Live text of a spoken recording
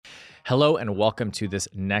Hello and welcome to this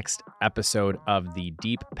next episode of the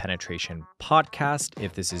Deep Penetration Podcast.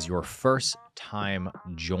 If this is your first time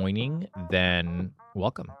joining, then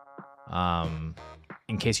welcome.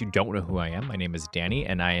 In case you don't know who I am, my name is Danny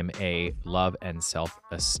and I am a love and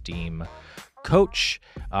self-esteem coach.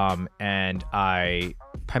 And I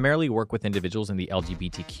primarily work with individuals in the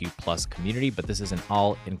LGBTQ plus community, but this is an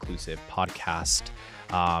all-inclusive podcast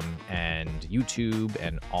and YouTube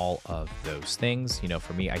and all of those things. You know,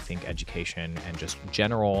 for me, I think education and just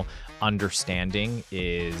general understanding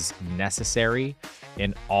is necessary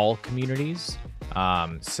in all communities.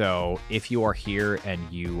 So if you are here and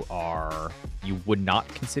you would not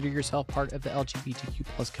consider yourself part of the LGBTQ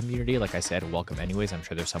plus community, like I said, welcome anyways. I'm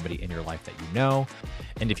sure there's somebody in your life that you know.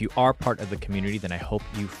 And if you are part of the community, then I hope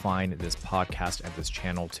you find this podcast and this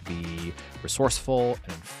channel to be resourceful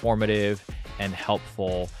and informative and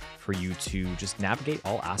helpful for you to just navigate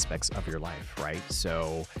all aspects of your life, right?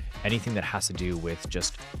 So anything that has to do with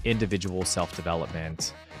just individual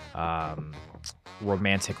self-development,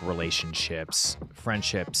 romantic relationships,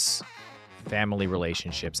 friendships, family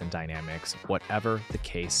relationships and dynamics, whatever the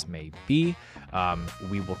case may be,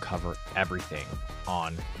 we will cover everything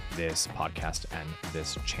on this podcast and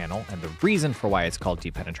this channel. And the reason for why it's called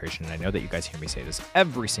Deep Penetration, and I know that you guys hear me say this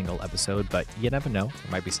every single episode, but you never know,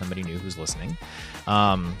 there might be somebody new who's listening,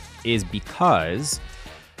 is because,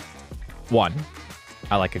 one,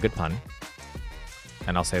 I like a good pun.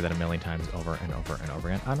 And I'll say that a million times over and over and over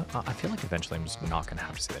again. I feel like eventually I'm just not going to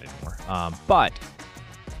have to say that anymore. But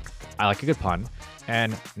I like a good pun.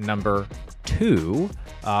 And number two,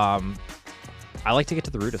 I like to get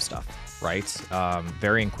to the root of stuff, right?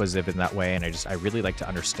 Very inquisitive in that way. And I really like to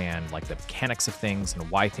understand like the mechanics of things and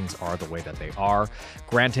why things are the way that they are.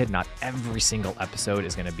 Granted, not every single episode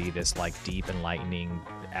is going to be this like deep, enlightening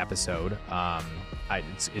episode.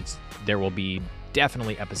 There will be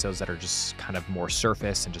definitely episodes that are just kind of more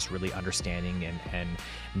surface and just really understanding and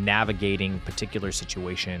navigating particular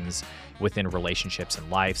situations within relationships and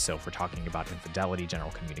life. So if we're talking about infidelity,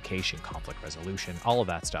 general communication, conflict resolution, all of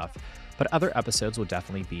that stuff. But other episodes will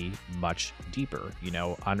definitely be much deeper, you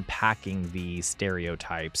know, unpacking the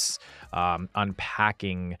stereotypes,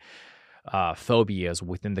 unpacking phobias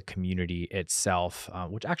within the community itself,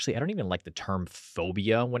 which actually I don't even like the term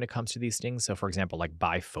phobia when it comes to these things. So for example, like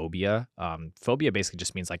biphobia, phobia basically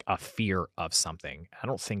just means like a fear of something. I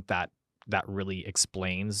don't think that really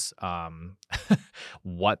explains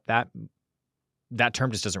what that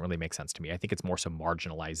term just doesn't really make sense to me. I think it's more so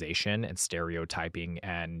marginalization and stereotyping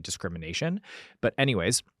and discrimination. But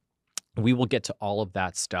anyways, we will get to all of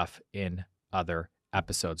that stuff in other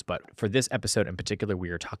episodes. But for this episode in particular,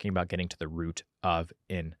 we are talking about getting to the root of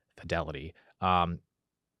infidelity.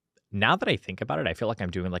 Now that I think about it, I feel like I'm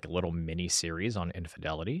doing like a little mini series on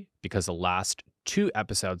infidelity because the last two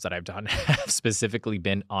episodes that I've done have specifically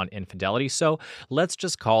been on infidelity. So let's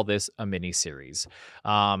just call this a mini series.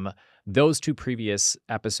 Those two previous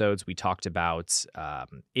episodes, we talked about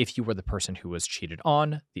if you were the person who was cheated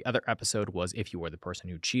on. The other episode was if you were the person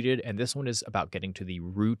who cheated. And this one is about getting to the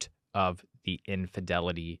root of the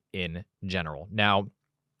infidelity in general. Now,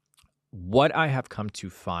 what I have come to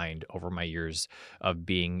find over my years of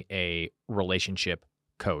being a relationship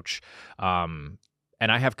coach, and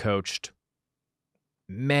I have coached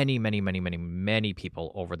many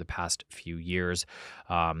people over the past few years.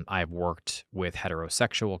 I've worked with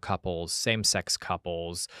heterosexual couples, same-sex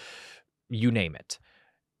couples, you name it.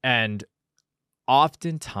 And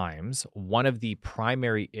oftentimes, one of the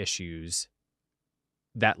primary issues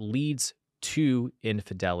that leads to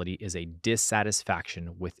infidelity is a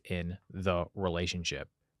dissatisfaction within the relationship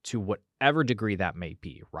to whatever degree that may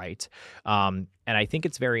be, right? And I think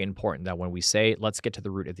it's very important that when we say, let's get to the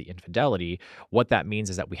root of the infidelity, what that means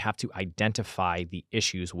is that we have to identify the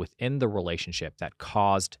issues within the relationship that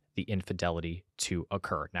caused the infidelity to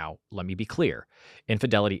occur. Now, let me be clear.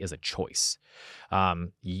 Infidelity is a choice.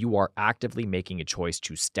 You are actively making a choice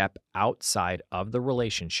to step outside of the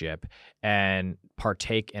relationship and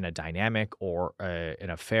partake in a dynamic or an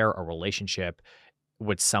affair, a relationship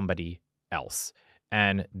with somebody else.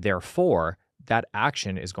 And therefore, that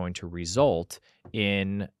action is going to result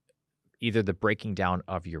in either the breaking down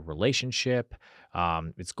of your relationship,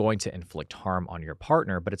 it's going to inflict harm on your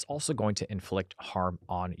partner, but it's also going to inflict harm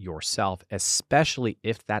on yourself, especially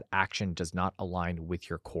if that action does not align with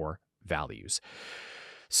your core values.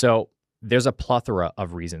 So there's a plethora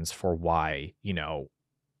of reasons for why, you know,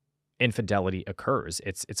 infidelity occurs.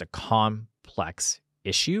 It's a complex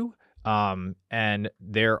issue. And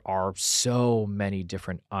there are so many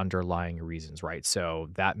different underlying reasons, right? So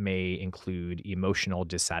that may include emotional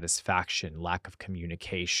dissatisfaction, lack of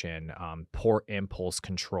communication, poor impulse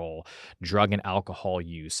control, drug and alcohol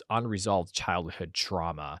use, unresolved childhood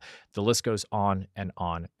trauma. The list goes on and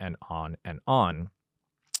on and on and on.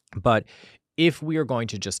 But if we are going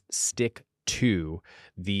to just stick to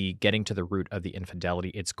the getting to the root of the infidelity,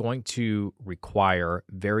 it's going to require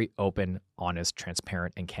very open, honest,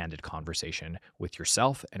 transparent, and candid conversation with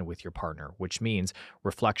yourself and with your partner, which means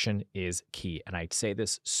reflection is key. And I say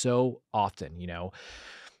this so often,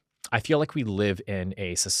 I feel like we live in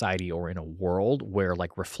a society or in a world where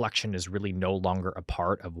like reflection is really no longer a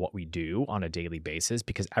part of what we do on a daily basis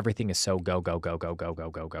because everything is so go, go, go, go, go, go,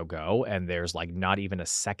 go, go, go. And there's like not even a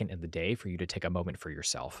second in the day for you to take a moment for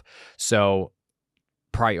yourself. So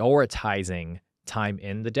prioritizing time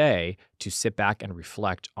in the day to sit back and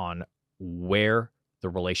reflect on where the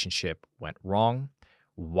relationship went wrong,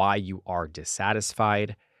 why you are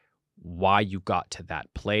dissatisfied, why you got to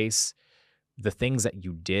that place, the things that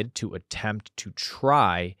you did to attempt to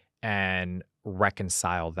try and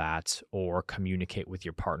reconcile that or communicate with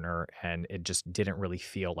your partner and it just didn't really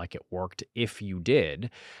feel like it worked if you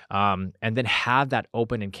did, and then have that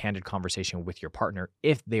open and candid conversation with your partner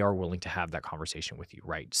if they are willing to have that conversation with you,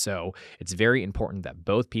 right? So it's very important that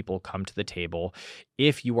both people come to the table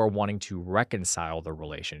if you are wanting to reconcile the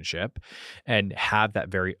relationship and have that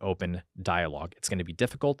very open dialogue. It's going to be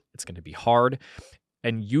difficult, it's going to be hard,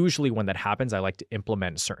 and usually when that happens, I like to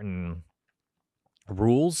implement certain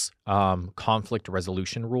rules, conflict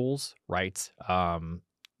resolution rules, right?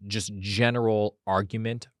 Just general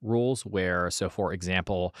argument rules where, so for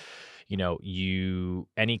example,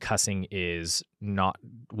 any cussing is not,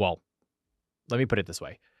 well, let me put it this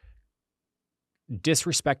way.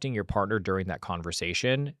 Disrespecting your partner during that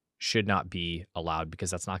conversation should not be allowed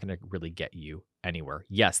because that's not going to really get you anywhere.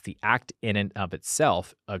 Yes, the act in and of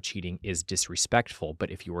itself of cheating is disrespectful,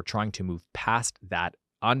 but if you were trying to move past that,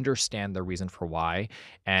 understand the reason for why,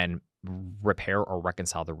 and repair or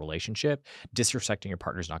reconcile the relationship, disrespecting your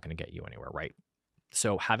partner is not going to get you anywhere, right?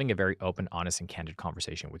 So having a very open, honest, and candid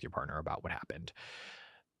conversation with your partner about what happened.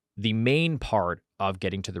 The main part of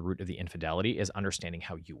getting to the root of the infidelity is understanding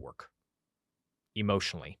how you work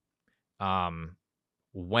emotionally. Um,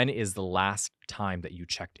 when is the last time that you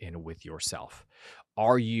checked in with yourself?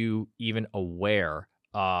 Are you even aware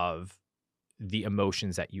of the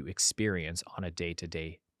emotions that you experience on a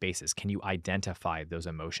day-to-day basis? Can you identify those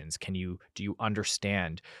emotions? Do you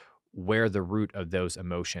understand where the root of those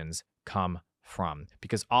emotions come from?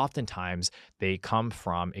 Because oftentimes they come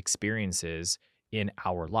from experiences in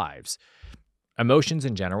our lives. Emotions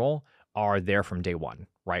in general are there from day one,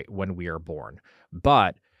 right? When we are born.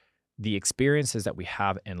 But the experiences that we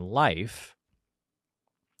have in life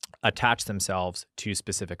attach themselves to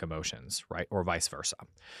specific emotions, right? Or vice versa.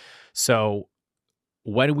 So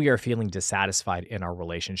when we are feeling dissatisfied in our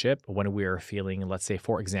relationship, when we are feeling, let's say,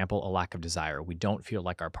 for example, a lack of desire, we don't feel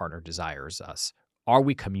like our partner desires us. Are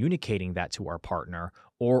we communicating that to our partner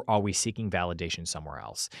or are we seeking validation somewhere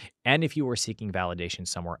else? And if you are seeking validation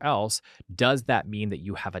somewhere else, does that mean that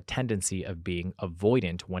you have a tendency of being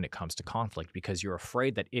avoidant when it comes to conflict because you're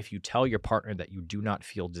afraid that if you tell your partner that you do not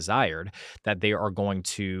feel desired, that they are going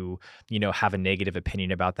to, have a negative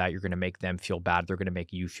opinion about that. You're going to make them feel bad. They're going to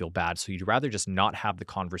make you feel bad. So you'd rather just not have the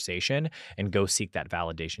conversation and go seek that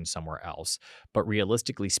validation somewhere else. But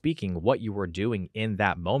realistically speaking, what you are doing in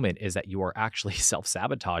that moment is that you are actually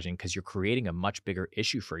self-sabotaging because you're creating a much bigger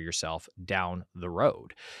issue for yourself down the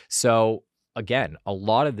road. So again, a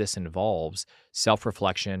lot of this involves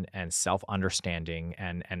self-reflection and self-understanding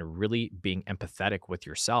and really being empathetic with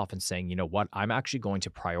yourself and saying, you know what, I'm actually going to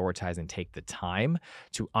prioritize and take the time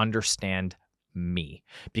to understand me.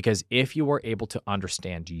 Because if you are able to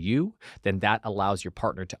understand you, then that allows your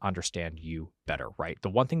partner to understand you better, right? The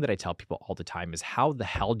one thing that I tell people all the time is how the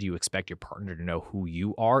hell do you expect your partner to know who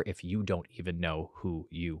you are if you don't even know who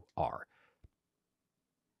you are?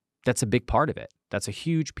 That's a big part of it. That's a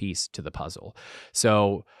huge piece to the puzzle.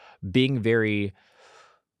 So being very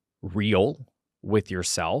real with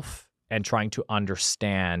yourself and trying to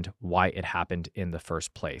understand why it happened in the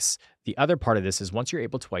first place. The other part of this is once you're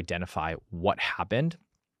able to identify what happened,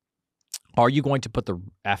 are you going to put the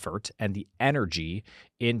effort and the energy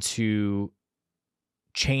into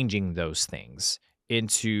changing those things,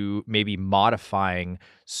 into maybe modifying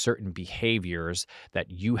certain behaviors that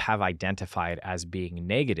you have identified as being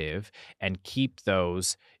negative and keep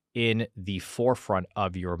those in the forefront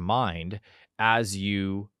of your mind as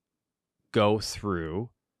you go through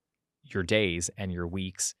your days and your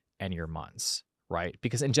weeks and your months, right?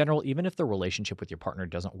 Because in general, even if the relationship with your partner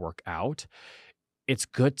doesn't work out, it's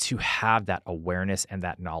good to have that awareness and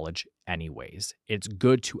that knowledge anyways. It's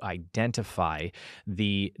good to identify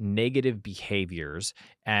the negative behaviors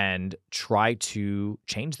and try to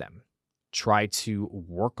change them, try to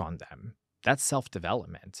work on them. That's self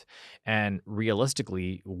development. And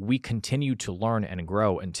realistically, we continue to learn and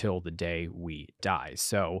grow until the day we die.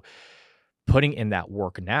 So, putting in that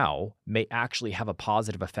work now may actually have a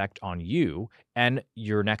positive effect on you and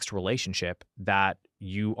your next relationship that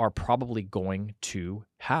you are probably going to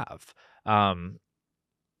have. Um,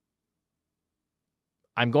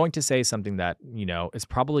 I'm going to say something that, is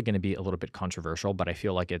probably going to be a little bit controversial, but I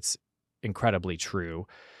feel like it's incredibly true.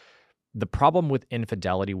 The problem with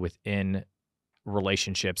infidelity within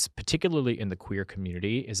relationships, particularly in the queer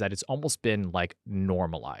community, is that it's almost been like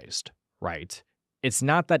normalized, right? It's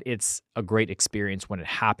not that it's a great experience when it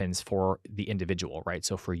happens for the individual, right?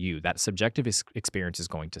 So for you, that subjective experience is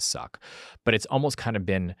going to suck, but it's almost kind of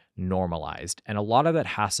been normalized. And a lot of that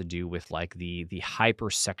has to do with like the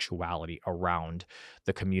hypersexuality around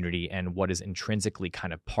the community and what is intrinsically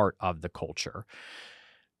kind of part of the culture.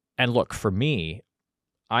 And look, for me,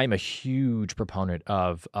 I'm a huge proponent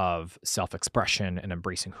of self-expression and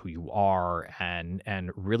embracing who you are and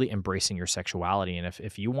really embracing your sexuality. And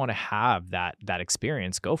if you want to have that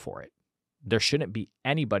experience, go for it. There shouldn't be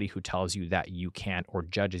anybody who tells you that you can't or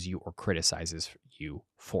judges you or criticizes you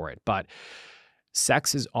for it. But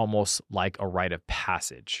sex is almost like a rite of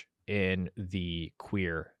passage in the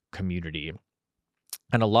queer community.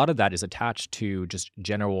 And a lot of that is attached to just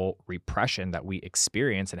general repression that we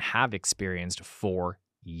experience and have experienced for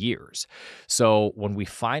years. So when we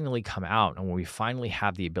finally come out and when we finally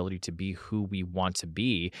have the ability to be who we want to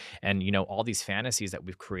be, and all these fantasies that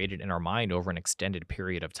we've created in our mind over an extended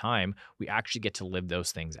period of time, we actually get to live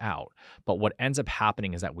those things out. But what ends up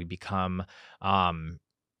happening is that we become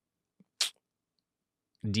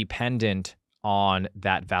dependent on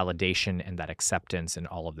that validation and that acceptance and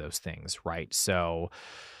all of those things, right? So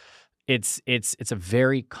it's a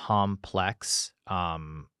very complex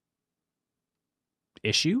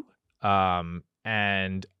issue,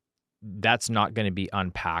 and that's not going to be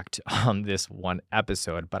unpacked on this one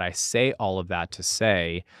episode. But I say all of that to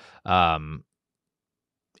say,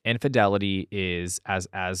 infidelity is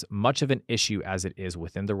as much of an issue as it is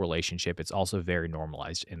within the relationship. It's also very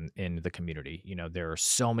normalized in the community. There are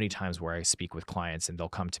so many times where I speak with clients and they'll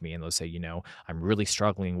come to me and they'll say, I'm really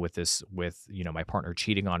struggling with this, with my partner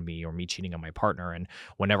cheating on me or me cheating on my partner. And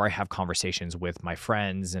whenever I have conversations with my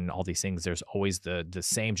friends and all these things, there's always the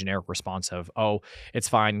same generic response of, oh, it's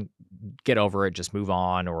fine, get over it, just move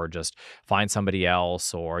on, or just find somebody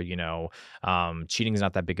else, or cheating is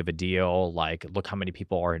not that big of a deal, like look how many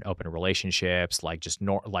people are in open relationships, like just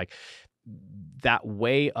like that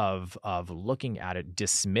way of looking at it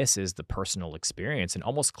dismisses the personal experience and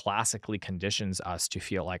almost classically conditions us to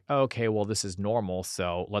feel like, oh, okay, well, this is normal,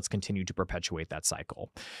 so let's continue to perpetuate that cycle.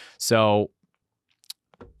 So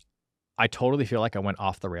I totally feel like I went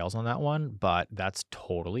off the rails on that one, but that's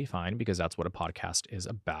totally fine because that's what a podcast is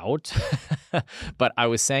about. But I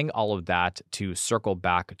was saying all of that to circle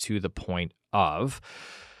back to the point of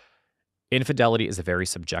infidelity is a very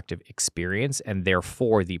subjective experience, and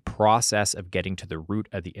therefore the process of getting to the root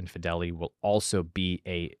of the infidelity will also be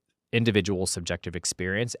a individual subjective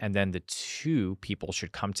experience. And then the two people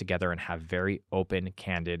should come together and have very open,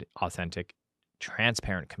 candid, authentic,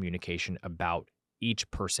 transparent communication about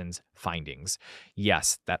each person's findings.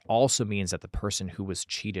 Yes, that also means that the person who was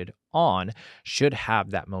cheated on should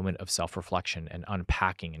have that moment of self-reflection and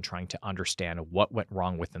unpacking and trying to understand what went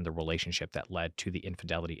wrong within the relationship that led to the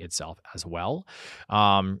infidelity itself as well.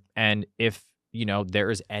 And if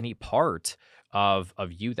there is any part of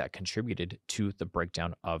you that contributed to the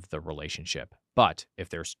breakdown of the relationship. But if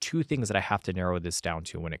there's two things that I have to narrow this down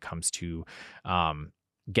to when it comes to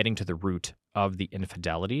getting to the root of the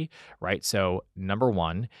infidelity, right? So number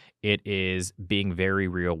one, it is being very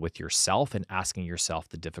real with yourself and asking yourself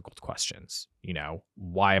the difficult questions.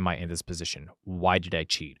 Why am I in this position? Why did I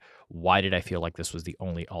cheat? Why did I feel like this was the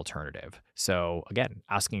only alternative? So again,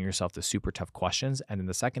 asking yourself the super tough questions. And then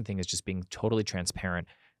the second thing is just being totally transparent,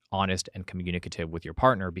 honest, and communicative with your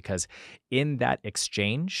partner, because in that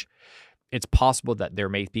exchange, it's possible that there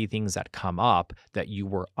may be things that come up that you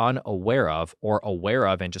were unaware of or aware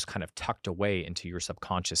of and just kind of tucked away into your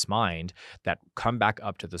subconscious mind that come back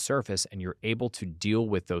up to the surface, and you're able to deal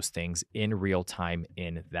with those things in real time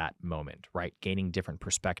in that moment, right? Gaining different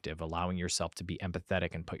perspective, allowing yourself to be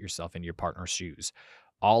empathetic and put yourself in your partner's shoes.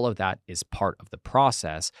 All of that is part of the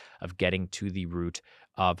process of getting to the root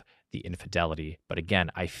of the infidelity. But again,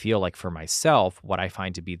 I feel like for myself, what I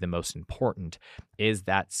find to be the most important is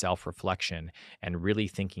that self-reflection and really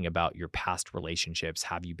thinking about your past relationships.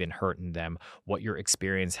 Have you been hurt in them? What your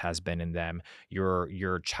experience has been in them,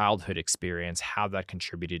 your childhood experience, how that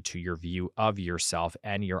contributed to your view of yourself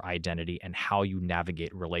and your identity and how you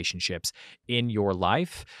navigate relationships in your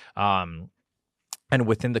life. And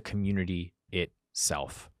within the community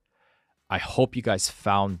itself. I hope you guys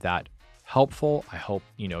found that helpful. I hope,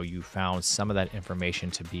 you found some of that information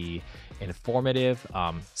to be informative.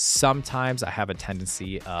 Sometimes I have a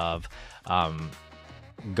tendency of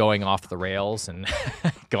going off the rails and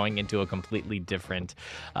going into a completely different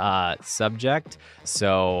subject.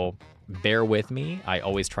 So bear with me. I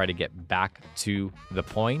always try to get back to the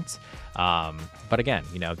point. But again,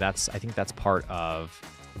 I think that's part of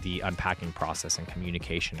the unpacking process and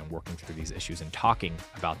communication and working through these issues and talking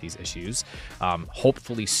about these issues.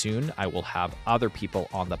 Hopefully soon I will have other people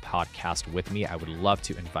on the podcast with me. I would love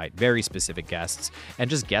to invite very specific guests and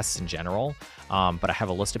just guests in general. But I have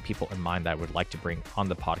a list of people in mind that I would like to bring on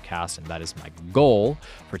the podcast, and that is my goal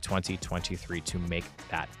for 2023 to make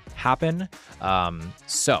that happen.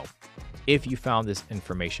 So if you found this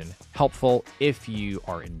information helpful, if you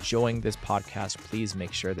are enjoying this podcast, please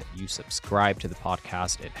make sure that you subscribe to the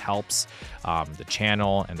podcast. It helps the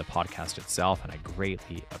channel and the podcast itself, and I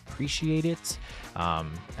greatly appreciate it.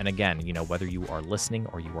 And again, whether you are listening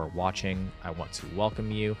or you are watching, I want to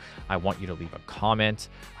welcome you. I want you to leave a comment.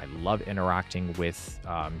 I love interacting with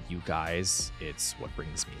you guys. It's what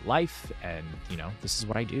brings me life, and this is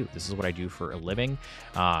what I do. This is what I do for a living.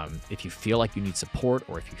 If you feel like you need support,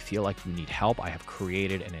 or if you feel like you need help, I have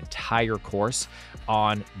created an entire course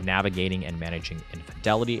on navigating and managing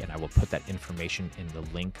infidelity, and I will put that information in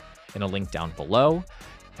a link down below.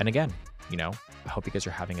 And again, I hope you guys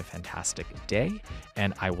are having a fantastic day,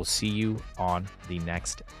 and I will see you on the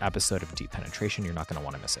next episode of Deep Penetration. You're not going to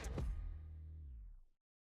want to miss it.